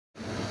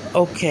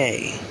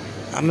Okay,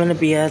 I'm gonna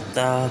be at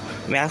the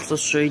Maxwell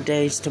Street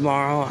Days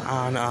tomorrow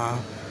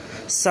on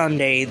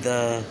Sunday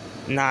the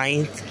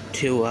 9th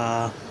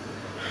to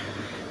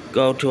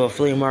go to a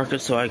flea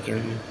market so I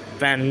can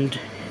vend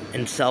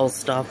and sell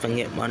stuff and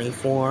get money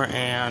for.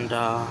 And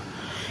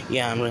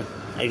yeah,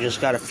 I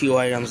just got a few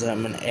items that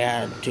I'm gonna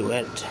add to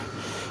it.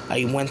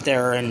 I went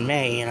there in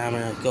May, and I'm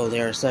gonna go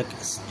there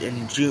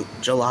in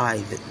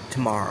July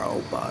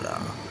tomorrow. But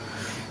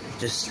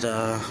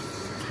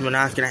we're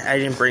not gonna. I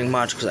didn't bring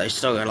much because I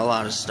still got a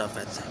lot of stuff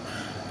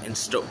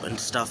and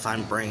stuff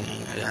I'm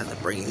bringing. I got to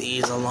bring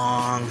these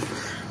along.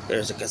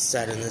 There's a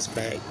cassette in this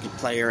bag,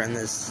 player in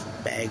this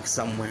bag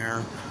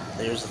somewhere.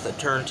 There's the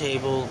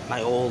turntable,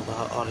 my old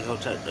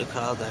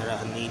Audio-Technica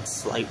that needs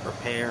slight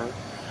repair.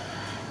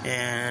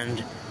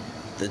 And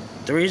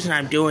the reason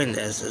I'm doing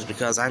this is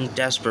because I'm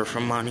desperate for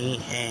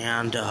money,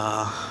 and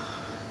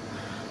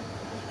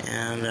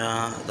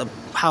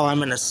how I'm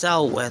gonna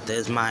sell with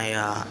is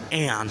my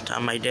aunt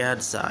on my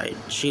dad's side.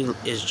 She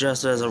is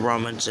just as a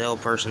rummage sale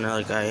person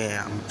like I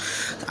am.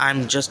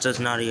 I'm just as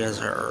nutty as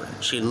her.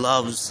 She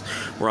loves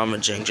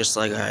rummaging just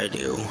like I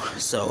do.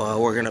 So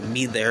we're gonna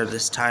be there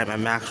this time at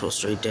Maxwell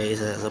Street Days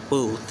as a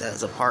booth,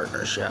 as a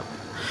partnership.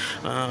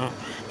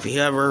 If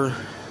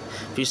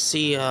you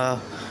see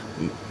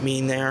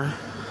me there,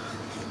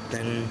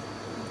 then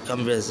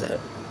come visit.